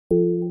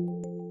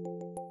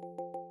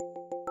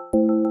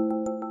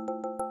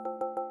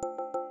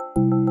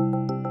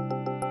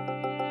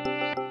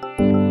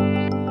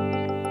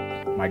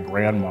my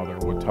grandmother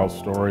would tell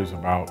stories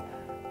about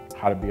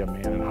how to be a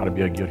man and how to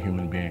be a good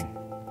human being.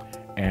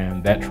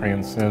 And that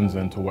transcends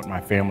into what my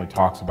family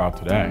talks about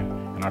today,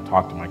 and I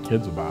talk to my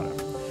kids about it.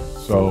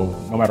 So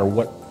no matter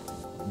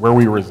where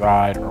we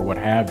reside or what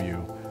have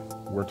you,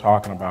 we're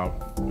talking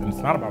about, and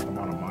it's not about the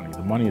amount of money.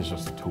 The money is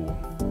just a tool.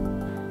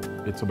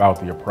 It's about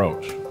the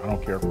approach. I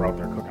don't care if we're out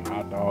there cooking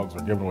hot dogs or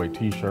giving away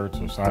t-shirts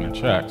or signing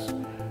checks.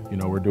 You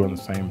know, we're doing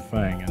the same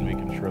thing and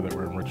making sure that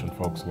we're enriching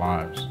folks'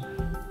 lives.